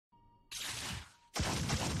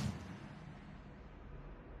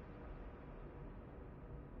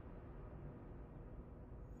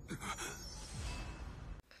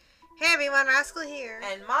everyone, Rascal here.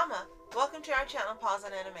 And Mama, welcome to our channel, Paws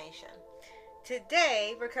On Animation.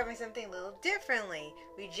 Today, we're covering something a little differently.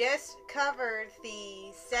 We just covered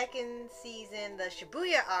the second season, the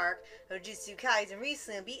Shibuya Arc of Jujutsu Kaisen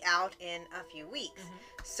recently. Will be out in a few weeks.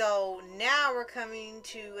 So now we're coming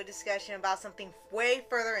to a discussion about something way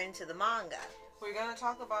further into the manga. We're going to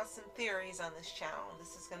talk about some theories on this channel. This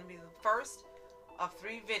is going to be the first of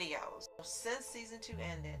 3 videos. Since season 2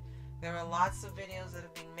 ended, there are lots of videos that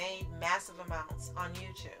have been made, massive amounts, on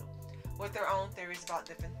YouTube with their own theories about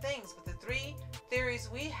different things. But the 3 theories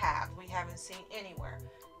we haven't seen anywhere.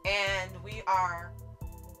 And we are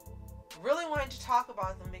really wanting to talk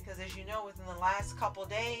about them because, as you know, within the last couple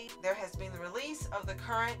days, there has been the release of the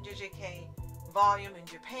current JJK volume in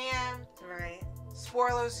Japan. Right.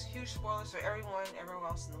 Spoilers, huge spoilers for everyone, everywhere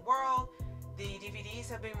else in the world. The DVDs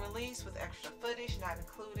have been released with extra footage not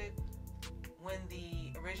included when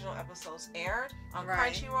the original episodes aired on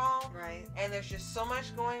Crunchyroll. Right. And there's just so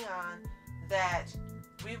much going on that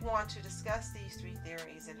we want to discuss these 3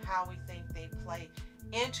 theories and how we think they play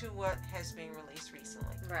into what has been released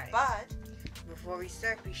recently. Right. But before we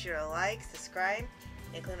start, be sure to like, subscribe,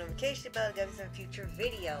 and click the notification bell to get some future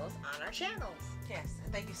videos on our channels. yes,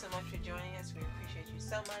 and thank you so much for joining us. We appreciate you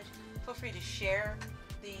so much. Feel free to share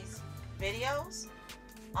these videos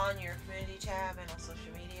on your community tab and on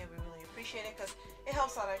social media. We really appreciate it because it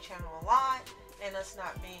helps out our channel a lot, and us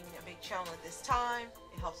not being a big channel at this time,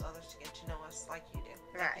 it helps others to get to know us like you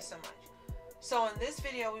do. Thank you so much. So in this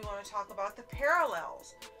video, we want to talk about the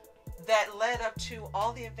parallels that led up to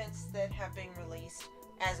all the events that have been released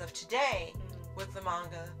as of today with the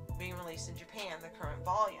manga being released in Japan, the current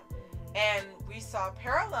volume. And we saw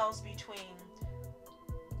parallels between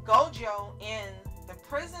Gojo in the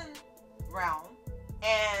prison realm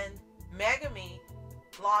and Megami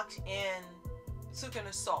locked in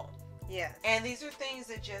Sukuna's soul. Yes. And these are things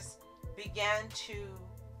that just began to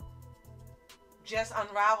just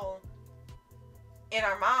unravel in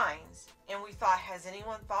our minds. And we thought, has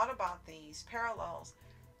anyone thought about these parallels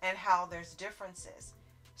and how there's differences?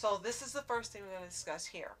 So this is the first thing we're going to discuss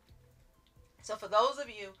here. So for those of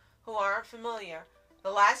you who aren't familiar,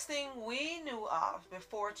 the last thing we knew of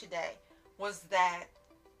before today was that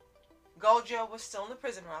Gojo was still in the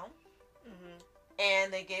prison realm.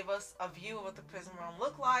 And they gave us a view of what the prison realm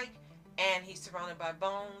looked like. And he's surrounded by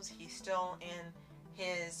bones. He's still in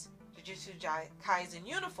his Jujutsu Kaisen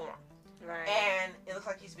uniform. Right. And it looks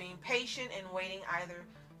like he's being patient and waiting either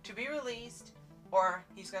to be released or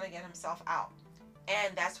he's going to get himself out.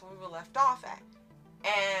 And that's where we were left off at.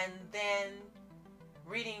 And then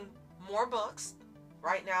reading more books.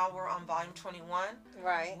 Right now we're on volume 21.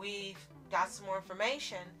 Right. We've got some more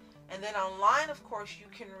information. And then online, of course, you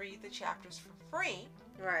can read the chapters for free.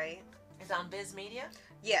 Right. It's on Viz Media.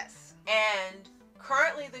 Yes. And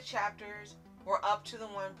currently the chapters were up to the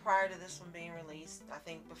one prior to this one being released, I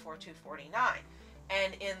think before 249.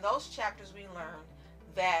 And in those chapters we learned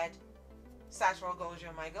that Satoru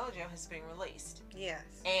Gojo, my Gojo, has been released. Yes.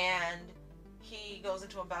 And he goes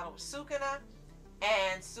into a battle with Sukuna,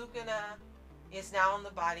 and Sukuna is now in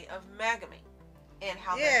the body of Megami. And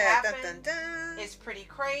how that happened is pretty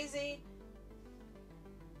crazy.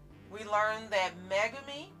 We learned that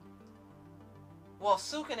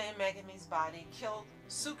Sukuna in Megami's body killed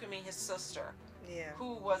Tsukumi, his sister,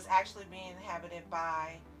 who was actually being inhabited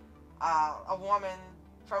by a woman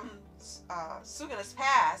from Sukuna's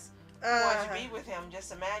past who wanted to be with him.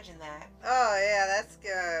 Just imagine that. Oh, yeah, that's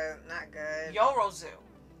good. Not good. Yorozu.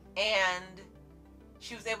 And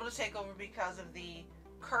she was able to take over because of the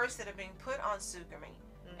curse that had been put on Tsukumi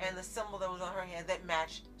and the symbol that was on her head that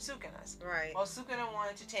matched Sukuna's. Right. Well, Sukuna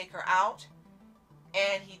wanted to take her out,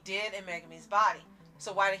 and he did in Megami's body.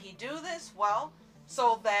 So why did he do this? Well,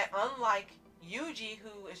 so that unlike Yuji,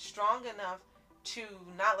 who is strong enough to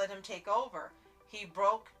not let him take over, he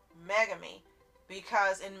broke Megami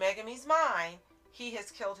because in Megami's mind, he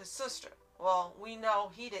has killed his sister. Well, we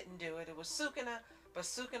know he didn't do it. It was Sukuna, but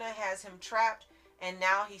Sukuna has him trapped, and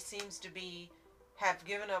now he seems to have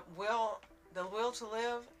given up the will to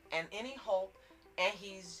live and any hope, and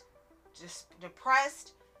he's just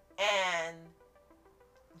depressed and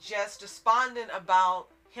just despondent about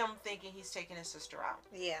him thinking he's taking his sister out.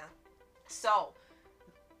 Yeah. So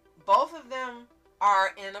both of them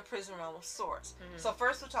are in a prison realm of sorts. So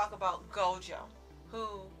first we'll talk about Gojo, who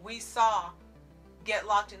we saw get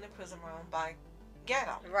locked in the prison realm by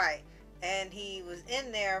Geto. Right. And he was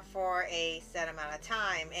in there for a set amount of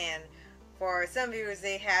time, and for some viewers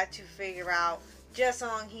they had to figure out just how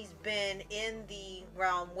long he's been in the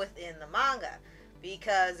realm within the manga,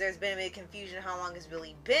 because there's been a bit of confusion how long it's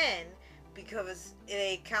really been, because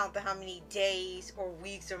they count how many days or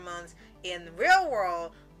weeks or months in the real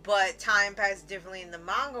world, but time passes differently in the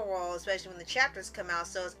manga world, especially when the chapters come out.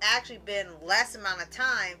 So it's actually been less amount of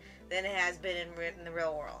time than it has been in the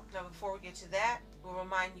real world. Now, before we get to that, we'll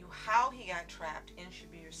remind you how he got trapped in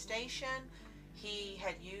Shibuya Station. He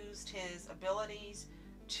had used his abilities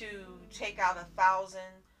to take out 1,000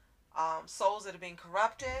 souls that have been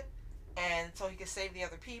corrupted, and so he could save the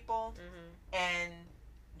other people. And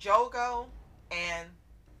Jogo and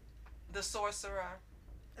the sorcerer.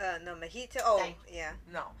 No, Mahito. Oh, yeah.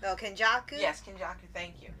 No. No, Kenjaku? Yes, Kenjaku,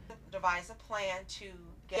 thank you. Devised a plan to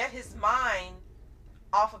get his mind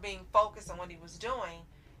off of being focused on what he was doing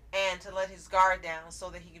and to let his guard down so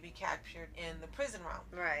that he could be captured in the prison realm.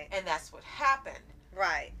 Right. And that's what happened.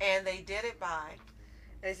 Right. And they did it by...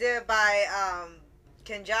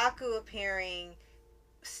 Kenjaku appearing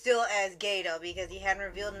still as Gato, because he hadn't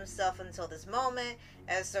revealed himself until this moment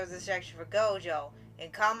as sort of distraction for Gojo,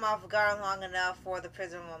 and caught him off guard long enough for the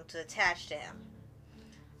prison room to attach to him.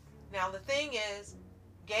 Now the thing is,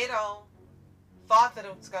 Gato thought that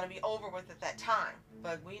it was going to be over with at that time,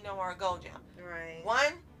 but we know our Gojo. Right.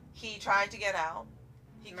 One, he tried to get out.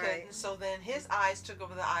 He couldn't, so then his eyes took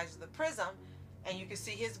over the eyes of the prism, and you could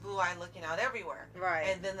see his blue eye looking out everywhere. Right.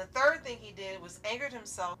 And then the third thing he did was angered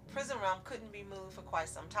himself. Prison realm couldn't be moved for quite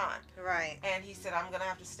some time. Right. And he said, I'm going to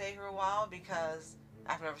have to stay here a while because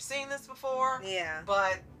I've never seen this before. Yeah.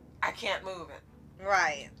 But I can't move it.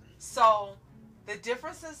 Right. So the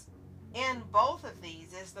differences in both of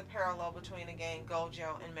these is the parallel between, again,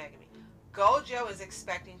 Gojo and Megumi. Gojo is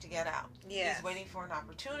expecting to get out. Yes. He's waiting for an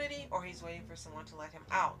opportunity, or he's waiting for someone to let him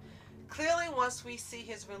out. Clearly, once we see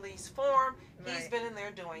his release form, he's been in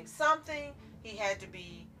there doing something. He had to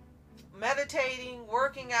be meditating,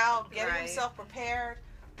 working out, getting himself prepared,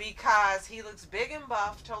 because he looks big and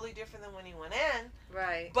buff, totally different than when he went in.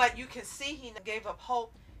 Right. But you can see he gave up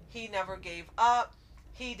hope. He never gave up.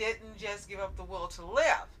 He didn't just give up the will to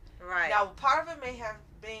live. Right. Now, part of it may have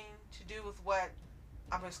been to do with what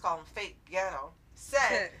I'm going to call him fake Ghetto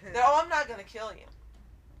said, that, oh, I'm not going to kill you.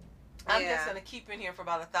 I'm just going to keep you in here for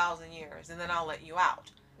about 1,000 years, and then I'll let you out.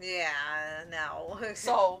 Yeah, no.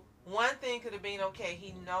 So one thing could have been, okay,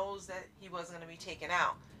 he knows that he wasn't going to be taken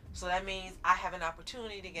out. So that means I have an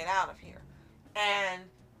opportunity to get out of here. And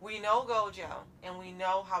we know Gojo, and we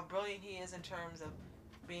know how brilliant he is in terms of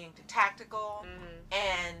being tactical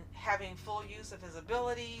and having full use of his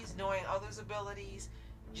abilities, knowing others' abilities,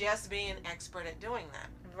 just being an expert at doing that.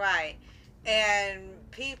 Right. And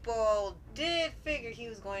people did figure he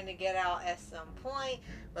was going to get out at some point,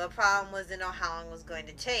 but the problem was to know how long it was going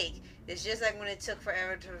to take. It's just like when it took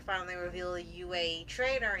forever to finally reveal a UA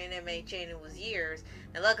trainer in MHA, and it was years.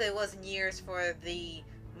 And luckily it wasn't years for the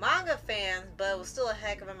manga fans, but it was still a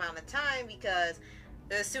heck of an amount of time, because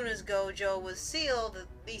as soon as Gojo was sealed,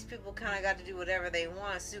 these people kind of got to do whatever they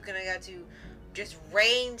want. Sukuna got to just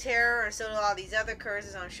rain terror, and so did all these other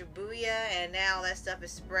curses on Shibuya, and now that stuff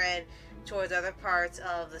is spread towards other parts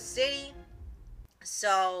of the city.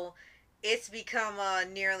 So it's become a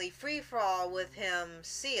nearly free-for-all with him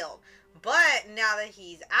sealed. But now that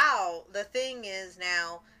he's out, the thing is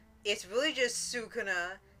now it's really just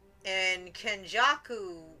Sukuna and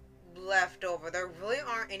Kenjaku left over. There really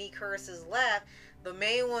aren't any curses left. The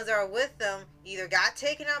main ones that are with them either got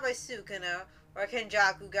taken out by Sukuna, or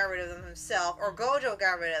Kenjaku got rid of them himself, or Gojo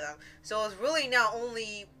got rid of them. So it's really now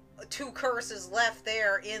only 2 curses left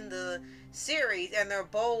there in the series, and they're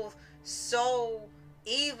both so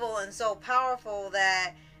evil and so powerful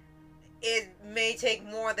that it may take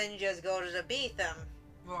more than just Gojo to beat them.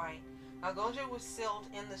 Right. Now, Gojo was sealed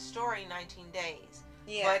in the story 19 days.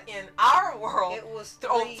 Yeah. But in our world, it was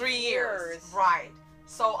 3 years. Right.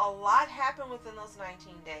 So a lot happened within those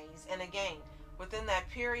 19 days. And again, within that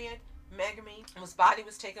period, Megumi, his body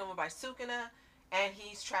was taken over by Sukuna, and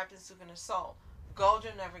he's trapped in Sukuna's soul.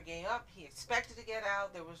 Gojo never gave up. He expected to get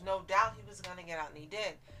out. There was no doubt he was going to get out, and he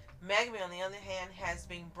did. Megumi, on the other hand, has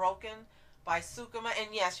been broken by Sukuna. And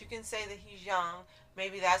yes, you can say that he's young.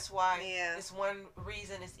 Maybe that's why it's one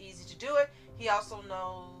reason it's easy to do it. He also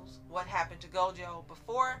knows what happened to Gojo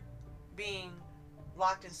before being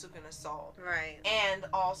locked in Sukuna's soul. Right. And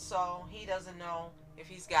also, he doesn't know if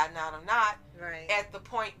he's gotten out or not. Right. At the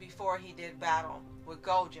point before he did battle with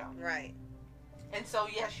Gojo. Right. And so,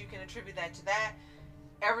 yes, you can attribute that to that.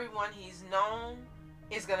 Everyone he's known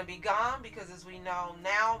is going to be gone, because as we know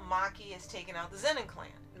now, Maki has taken out the Zenin clan.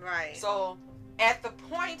 Right. So at the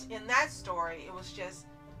point in that story, it was just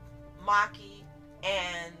Maki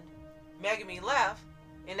and Megumi left,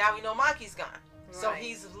 and now we know Maki's gone. Right. So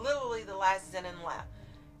he's literally the last Zenin left.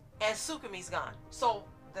 And Sukumi's gone. So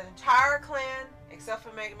the entire clan except for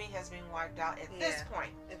Megami, has been wiped out at this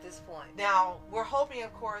point. At this point. Now, we're hoping,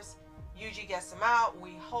 of course, Yuji gets him out.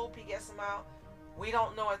 We hope he gets him out. We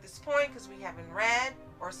don't know at this point because we haven't read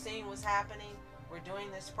or seen what's happening. We're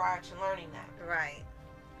doing this prior to learning that. Right.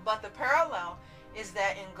 But the parallel is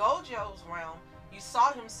that in Gojo's realm, you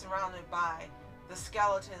saw him surrounded by the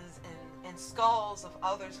skeletons and skulls of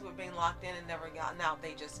others who had been locked in and never gotten out.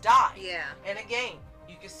 They just died. Yeah. And again,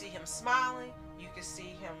 you could see him smiling. You could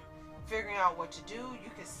see him figuring out what to do.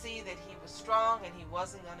 You could see that he was strong and he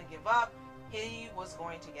wasn't going to give up. He was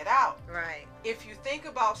going to get out. Right. If you think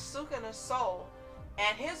about Sukuna's soul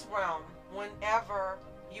and his realm, whenever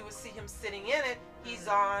you would see him sitting in it, he's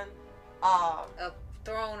on a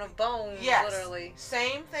throne of bones, yes, literally.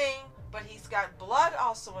 Same thing, but he's got blood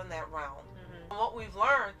also in that realm. And what we've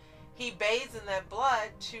learned, he bathes in that blood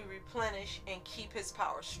to replenish and keep his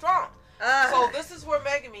power strong. So this is where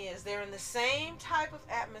Megami is. They're in the same type of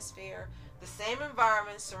atmosphere, the same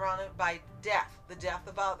environment, surrounded by death, the death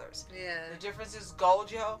of others. Yeah. The difference is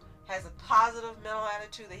Gojo has a positive mental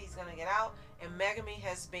attitude that he's going to get out, and Megami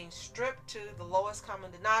has been stripped to the lowest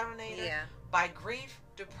common denominator by grief,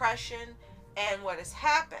 depression, and what has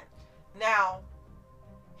happened. Now,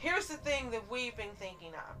 here's the thing that we've been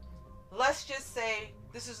thinking of. Let's just say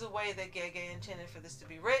this is the way that Gege intended for this to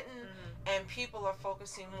be written, and people are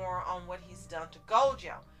focusing more on what he's done to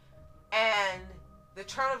Gojo. And the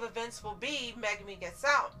turn of events will be Megami gets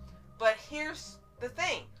out. But here's the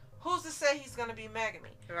thing. Who's to say he's going to be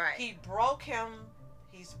Megami? Right. He broke him.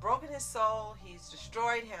 He's broken his soul. He's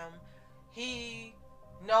destroyed him. He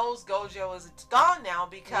knows Gojo is gone now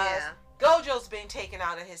because Gojo's being taken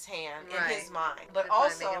out of his hand in his mind. But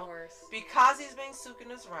also, because he's being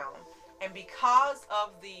Sukuna's realm, and because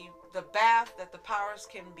of the bath that the powers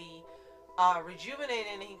can be rejuvenated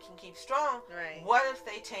and he can keep strong, what if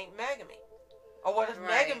they take Megami? Or what if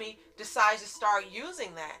Megami decides to start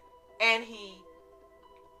using that and he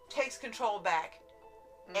takes control back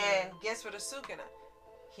and gets rid of Sukuna?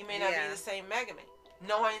 He may not be the same Megami,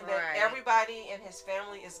 knowing that everybody in his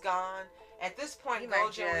family is gone. At this point,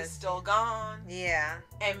 Gojo is still gone. Yeah.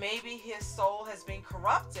 And maybe his soul has been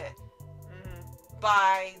corrupted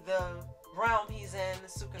by the realm he's in, the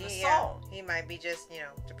Sukuna's soul. He might be just,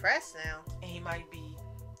 depressed now. And he might be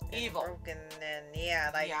evil. Broken and,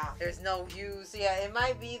 there's no use. Yeah, it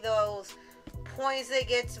might be those points that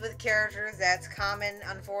gets with characters that's common,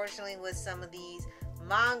 unfortunately, with some of these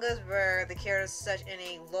mangas where the character's such in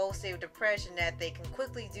a low state of depression that they can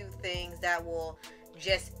quickly do things that will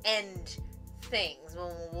just end things.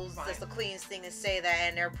 That's the cleanest thing to say that,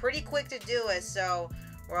 and they're pretty quick to do it, so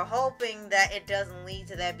we're hoping that it doesn't lead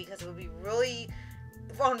to that, because it would be really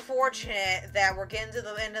unfortunate that we're getting to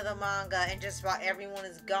the end of the manga and just about everyone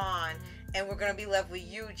is gone and we're going to be left with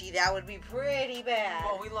Yuji. That would be pretty bad.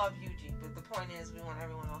 Well, we love Yuji, but the point is we want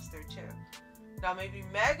everyone else there too. Now maybe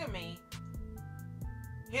Megami,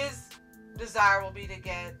 his desire will be to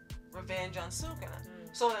get revenge on Sukuna.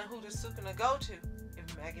 So then who does Sukuna go to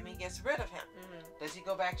if Megami gets rid of him? Does he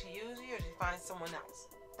go back to Yuji or does he find someone else?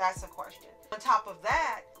 That's the question. On top of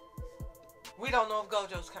that, we don't know if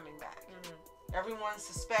Gojo's coming back. Everyone's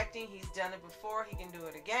suspecting he's done it before, he can do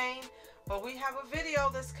it again. But we have a video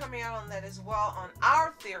that's coming out on that as well, on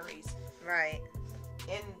our theories. Right.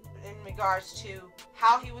 In regards to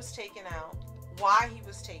how he was taken out, why he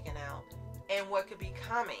was taken out, and what could be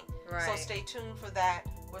coming. Right. So stay tuned for that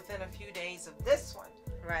within a few days of this one.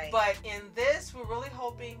 Right. But in this, we're really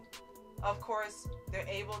hoping, of course, they're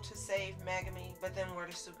able to save Megami, but then where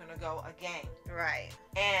does Sukuna go again? Right.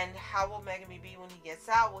 And how will Megami be when he gets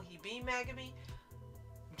out? Will he be Megami,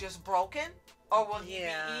 just broken? Or will he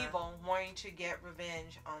be evil, wanting to get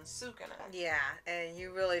revenge on Sukuna? Yeah, and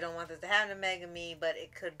you really don't want this to happen to Megami, but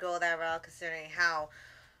it could go that route considering how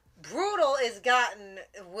brutal it's gotten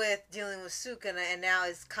with dealing with Sukuna, and now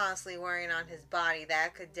it's constantly wearing on his body.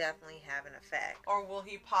 That could definitely have an effect. Or will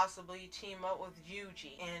he possibly team up with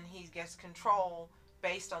Yuji and he gets control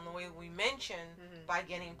based on the way we mentioned by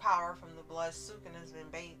getting power from the blood Sukuna's been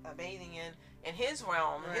bathing in his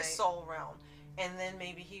realm, his soul realm. And then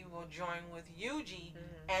maybe he will join with Yuji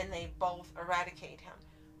and they both eradicate him.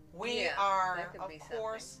 We are, of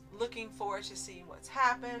course, looking forward to see what's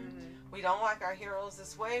happened. We don't like our heroes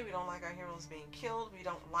this way. We don't like our heroes being killed. We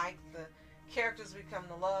don't like the characters we come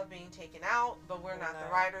to love being taken out. But we're not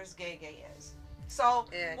the writers. Gege is. So,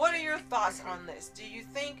 what are your thoughts on this? Do you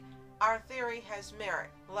think our theory has merit?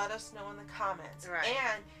 Let us know in the comments. Right.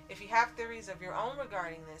 And if you have theories of your own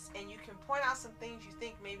regarding this, and you can point out some things you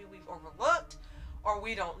think maybe we've overlooked or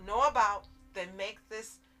we don't know about that make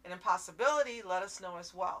this an impossibility, let us know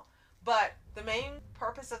as well. But the main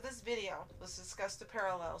purpose of this video was to discuss the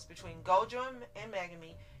parallels between Gojo and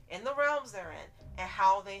Megami in the realms they're in and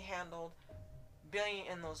how they handled being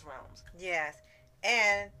in those realms. Yes.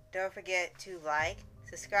 And don't forget to like,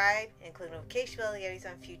 subscribe, and click the notification bell to get us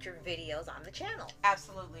on future videos on the channel.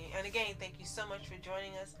 Absolutely. And again, thank you so much for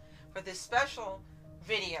joining us for this special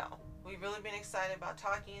video. We've really been excited about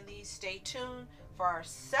talking in these. Stay tuned for our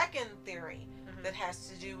second theory that has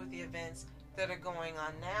to do with the events that are going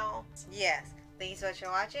on now. Yes. Thank you so much for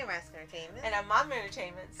watching Mask Entertainment. And I'm Mom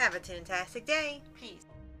Entertainment. Have a fantastic day. Peace.